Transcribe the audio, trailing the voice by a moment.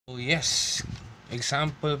So yes,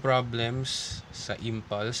 example problems sa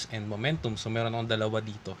impulse and momentum. So meron akong dalawa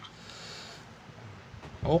dito.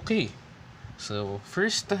 Okay. So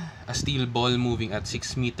first, a steel ball moving at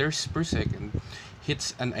 6 meters per second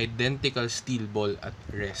hits an identical steel ball at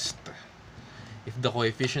rest. If the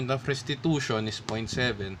coefficient of restitution is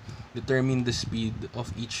 0.7, determine the speed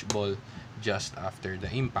of each ball just after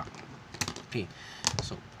the impact. Okay.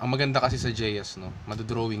 So, ang maganda kasi sa GEAS, no,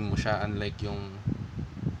 madodrawing mo siya unlike yung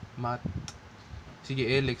math. Sige,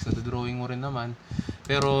 LX, nadodrawing mo rin naman.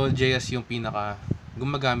 Pero GEAS yung pinaka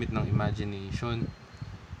gumagamit ng imagination.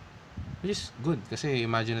 Which is good kasi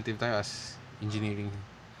imaginative tayo as engineering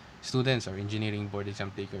students or engineering board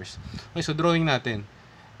exam takers. Okay, so drawing natin.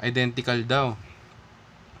 Identical daw.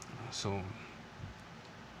 So,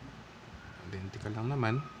 identical lang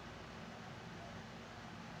naman.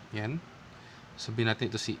 Yan. Sabihin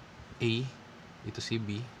natin ito si A, ito si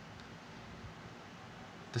B.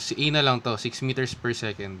 Tapos si A na lang to, 6 meters per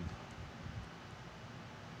second.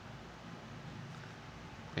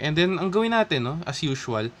 And then, ang gawin natin, no, as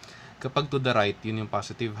usual, kapag to the right, yun yung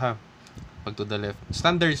positive ha. Pag to the left,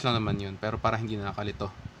 standards lang naman yun, pero para hindi na nakalito.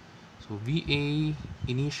 So, VA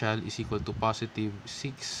initial is equal to positive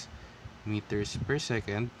 6 meters per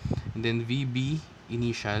second. And then, VB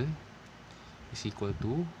initial is equal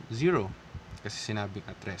to 0. Kasi sinabing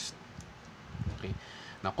at rest. Okay.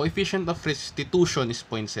 Now, coefficient of restitution is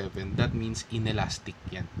 0.7. That means inelastic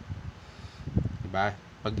yan. Diba?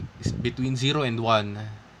 Pag between 0 and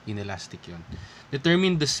 1, inelastic yun.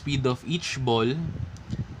 Determine the speed of each ball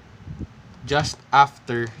just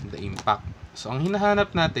after the impact. So, ang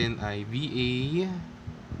hinahanap natin ay VA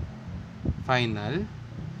final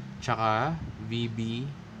tsaka VB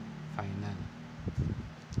final.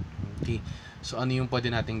 Okay. So, ano yung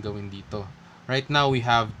pwede natin gawin dito? Right now, we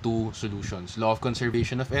have two solutions. Law of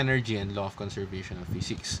conservation of energy and law of conservation of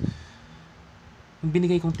physics. Yung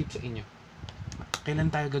binigay kong tip sa inyo.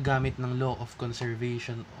 Kailan tayo gagamit ng law of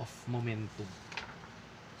conservation of momentum?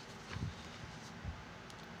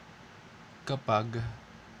 Kapag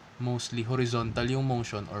mostly horizontal yung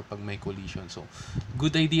motion or pag may collision. So,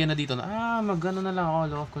 good idea na dito na, magano na lang ako,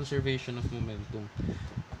 law of conservation of momentum.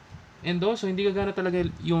 And also, hindi gagana talaga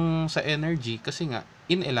yung sa energy kasi nga,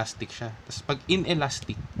 inelastic siya. Tapos pag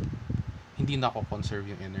inelastic, hindi na ako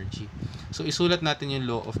conserve yung energy. So, isulat natin yung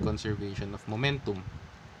law of conservation of momentum.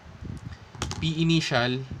 P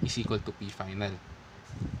initial is equal to P final.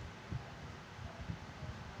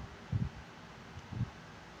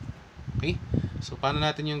 Okay? So, paano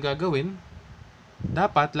natin yung gagawin?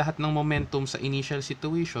 Dapat, lahat ng momentum sa initial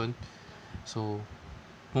situation, so,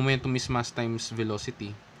 momentum is mass times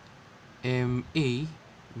velocity. MA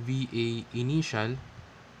VA initial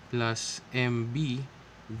plus MB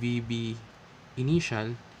VB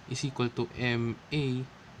initial is equal to MA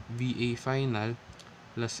VA final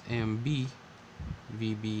plus MB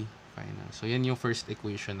VB final. So, yan yung first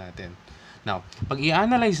equation natin. Now, pag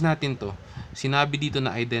i-analyze natin to, sinabi dito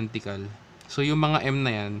na identical. So, yung mga M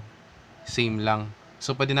na yan, same lang.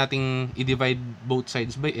 So, pwede nating i-divide both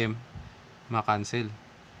sides by M, ma-cancel.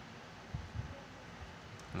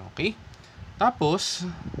 Okay? Tapos,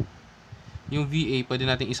 yung VA, pwede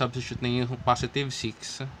natin i-substitute na yung positive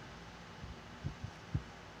 6.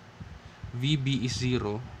 VB is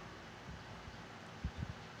 0.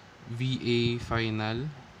 VA final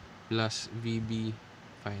plus VB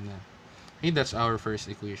final. Okay, that's our first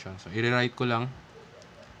equation. So, i-rewrite ko lang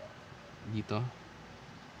dito.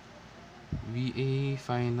 VA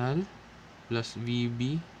final plus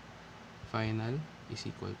VB final is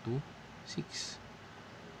equal to 6.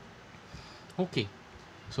 Okay.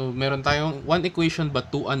 So, meron tayong one equation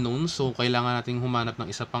but two unknowns. So, kailangan nating humanap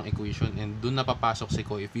ng isa pang equation and dun napapasok si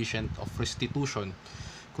coefficient of restitution.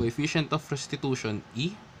 Coefficient of restitution,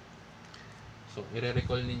 E. So,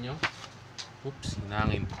 i-recall ninyo. Oops,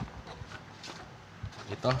 hinangin.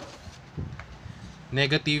 Ito.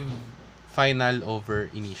 Negative final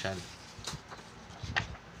over initial.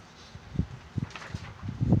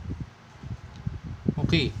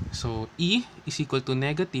 Okay. So, E is equal to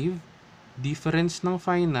negative difference ng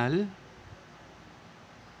final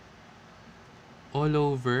all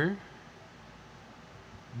over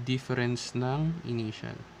difference ng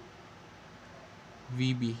initial.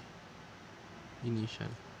 VB initial.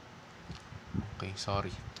 Okay, sorry.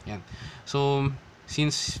 Yan. So,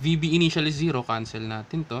 since VB initial is 0, cancel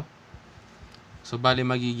natin to. So, bali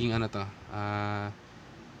magiging ano to?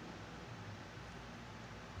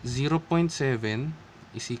 0.7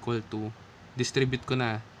 is equal to, distribute ko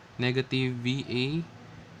na, negative VA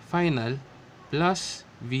final plus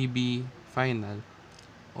VB final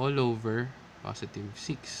all over positive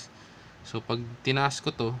 6. So, pag tinaas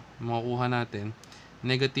ko to, makukuha natin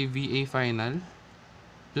negative VA final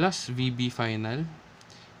plus VB final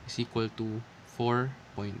is equal to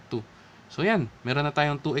 4.2. So, yan. Meron na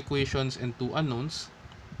tayong 2 equations and 2 unknowns.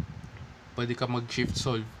 Pwede ka mag-shift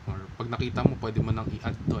solve. Or pag nakita mo, pwede mo nang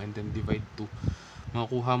i-add to and then divide to.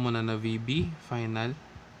 Makukuha mo na VB final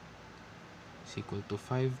is equal to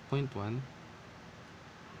 5.1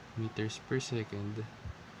 meters per second.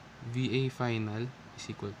 VA final is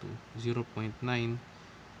equal to 0.9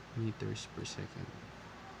 meters per second.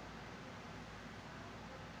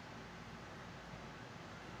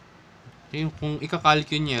 Okay, kung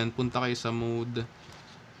ika-calculate niyan, punta kayo sa mode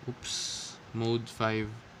 5.1.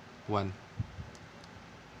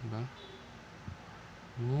 Diba?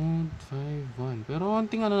 Mode 5.1. Pero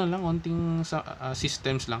onting ano na lang, onting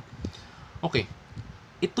systems lang. Okay.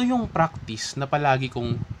 Ito yung practice na palagi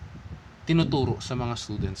kong tinuturo sa mga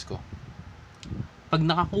students ko. Pag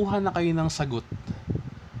nakakuha na kayo ng sagot,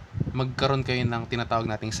 magkaroon kayo ng tinatawag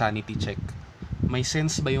nating sanity check. May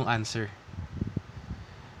sense ba yung answer?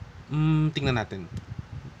 Tingnan natin.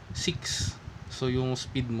 6. So, yung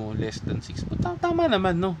speed mo less than 6. Tama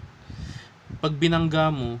naman, no? Pag binangga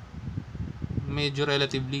mo, medyo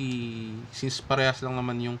relatively, since parehas lang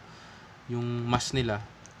naman yung mass nila,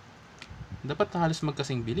 dapat halos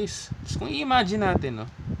magkasing bilis. So, kung i-imagine natin, no?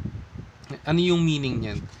 Ano yung meaning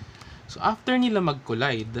niyan? So, after nila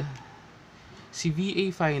mag-collide, si VA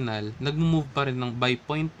final, nag-move pa rin ng by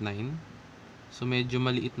 0.9. So, medyo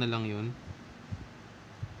maliit na lang yun.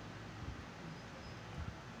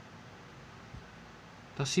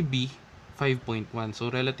 Tapos si B, 5.1.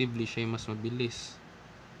 So, relatively siya mas mabilis.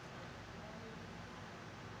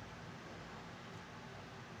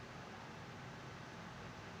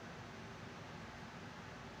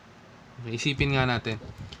 Okay, isipin nga natin.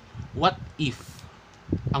 What if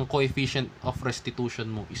ang coefficient of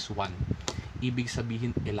restitution mo is 1? Ibig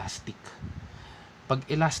sabihin, elastic. Pag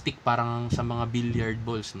elastic, parang sa mga billiard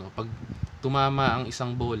balls, no? Pag tumama ang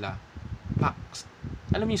isang bola, pak!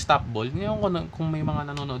 Alam mo yung stop ball? Ngayon ko kung may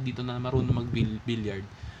mga nanonood dito na marunong mag-billiard.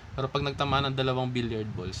 Pero pag nagtama ng dalawang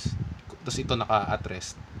billiard balls, tapos ito naka-at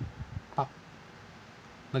rest, pak!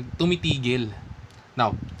 Tumitigil.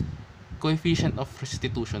 Now, coefficient of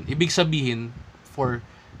restitution, ibig sabihin, for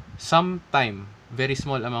some time, very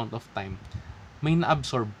small amount of time, may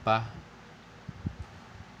na-absorb pa.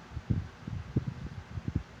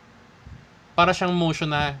 Para siyang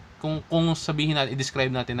motion na, kung sabihin natin,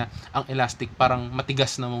 i-describe natin na ang elastic parang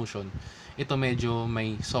matigas na motion, ito medyo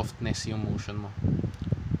may softness yung motion mo.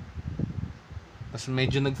 Tapos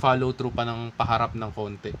medyo nag-follow through pa ng paharap ng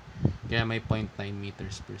konti. Kaya may 0.9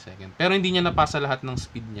 meters per second. Pero hindi niya napasa lahat ng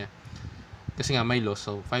speed niya. Kasi nga may loss,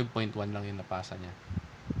 so 5.1 lang yung napasa niya.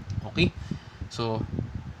 Okay? So,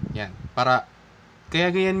 yan.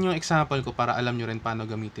 Kaya ganyan yung example ko para alam nyo rin paano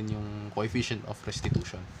gamitin yung coefficient of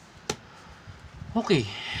restitution. Okay.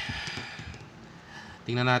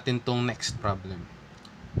 Tingnan natin tong next problem.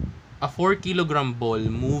 A 4 kilogram ball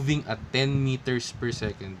moving at 10 meters per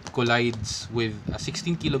second collides with a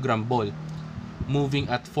 16 kilogram ball moving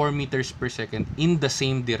at 4 meters per second in the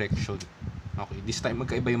same direction. Okay, this time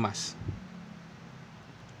magkaiba yung mass.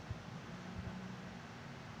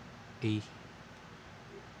 A.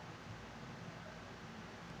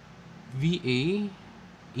 VA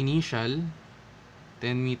initial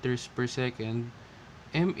 10 meters per second,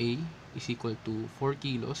 MA is equal to 4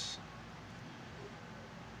 kilos.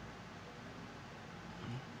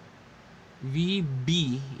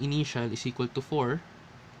 VB initial is equal to 4.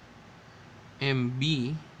 MB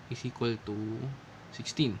is equal to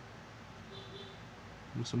 16.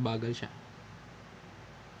 Mas bagal siya.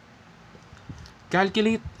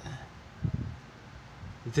 Calculate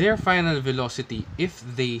their final velocity if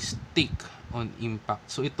they stick on impact.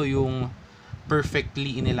 So, ito yung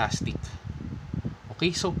perfectly inelastic.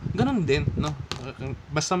 Okay? So, ganun din, no?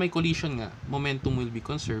 Basta may collision nga, momentum will be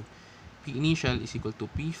conserved. P initial is equal to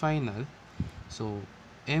P final. So,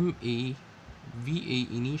 MA VA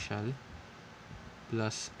initial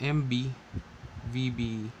plus MB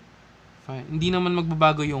VB final. Hindi naman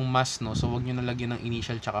magbabago yung mass, no? So, wag nyo nalagyan ng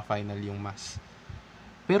initial tsaka final yung mass.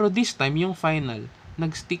 Pero this time, yung final,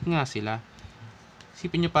 nag-stick nga sila.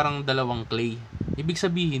 Isipin nyo parang dalawang clay. Ibig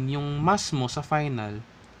sabihin, yung mass mo sa final,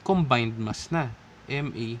 combined mass na.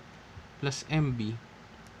 MA plus MB.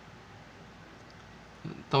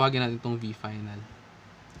 Tawagin natin itong V final.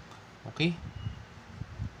 Okay?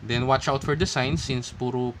 Then, watch out for the signs. Since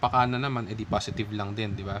puro pakana naman, edi positive lang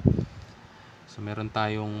din, di ba? So, meron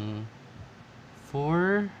tayong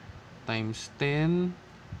 4 times 10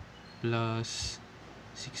 plus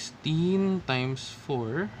 16 times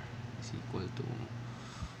 4 is equal to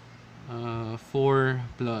 4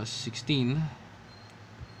 plus 16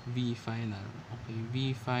 V final. Okay,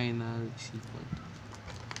 V final is equal to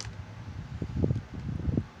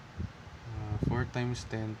 4 times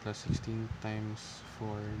 10 plus 16 times 4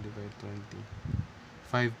 divided 20.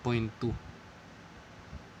 5.2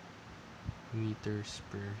 meters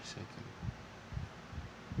per second.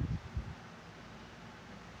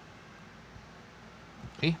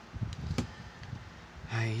 Okay.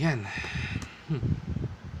 Ayan.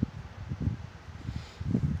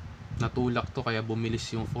 Natulak to kaya bumilis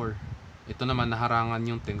yung 4. Ito naman naharangan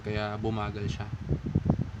yung 10 kaya bumagal siya.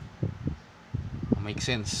 Makes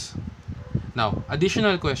sense. Now,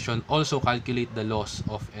 additional question, also calculate the loss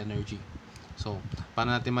of energy. So,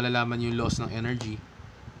 paano natin malalaman yung loss ng energy?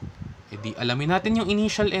 E di alamin natin yung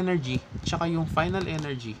initial energy tsaka yung final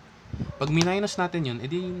energy. Pag minus natin yun,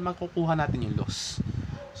 edi makukuha natin yung loss.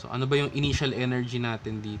 So, ano ba yung initial energy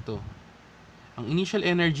natin dito? Ang initial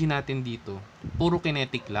energy natin dito, puro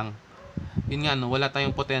kinetic lang. Yun nga, no, wala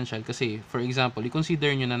tayong potential kasi, for example,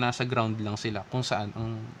 i-consider nyo na nasa ground lang sila kung saan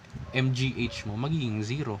ang MGH mo magiging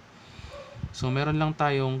 0. So, meron lang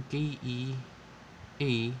tayong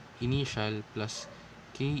KEA initial plus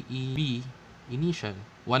KEB initial.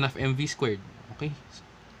 1 half mv squared. Okay? So,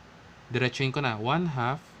 diretsuhin ko na. 1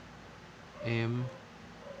 half mv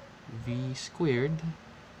squared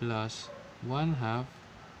plus 1 half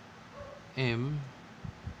mv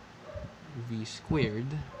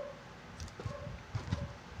squared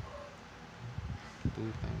 2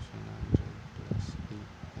 times 100 plus 8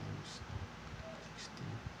 times 16.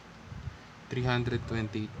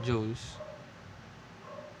 328 joules.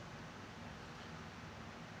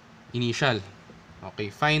 Initial. Okay,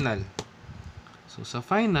 final. So, sa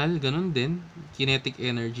final, ganun din, kinetic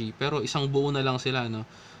energy. Pero isang buo na lang sila, no?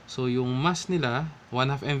 So, yung mass nila,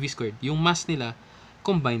 1 half mv squared, yung mass nila,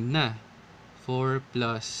 combined na. 4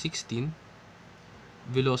 plus 16.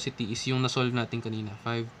 Velocity is yung nasolve natin kanina,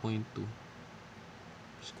 5.2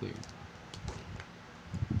 squared.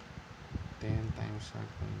 10 times 5.2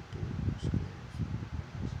 squared.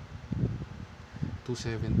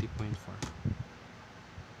 270.4.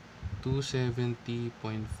 270.4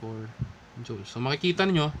 joules. So, makikita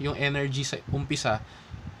nyo, yung energy sa umpisa,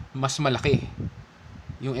 mas malaki.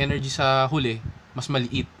 Yung energy sa huli, mas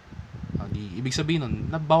maliit. Ibig sabihin nun,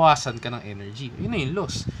 nabawasan ka ng energy. Yun na yung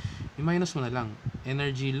loss. I-minus mo na lang.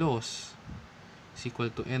 Energy loss is equal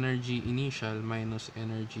to energy initial minus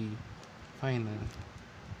energy final.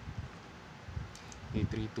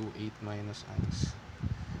 328 minus ice.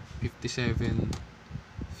 57.6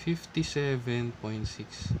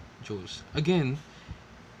 joules. Again,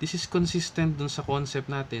 this is consistent dun sa concept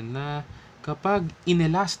natin na kapag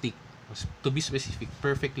inelastic, to be specific,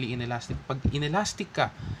 perfectly inelastic, pag inelastic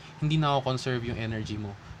ka, hindi na conserve yung energy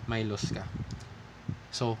mo, may loss ka.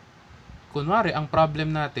 So, kunwari, ang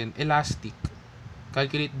problem natin, elastic,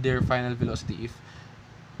 calculate their final velocity if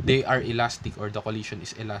they are elastic or the collision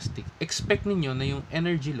is elastic. Expect ninyo na yung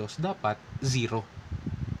energy loss dapat 0.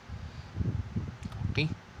 Okay?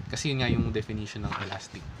 Kasi yun nga yung definition ng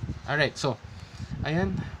elastic. Alright, so,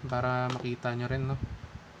 ayan, para makita nyo rin, no?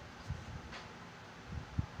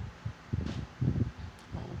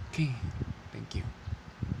 Okay.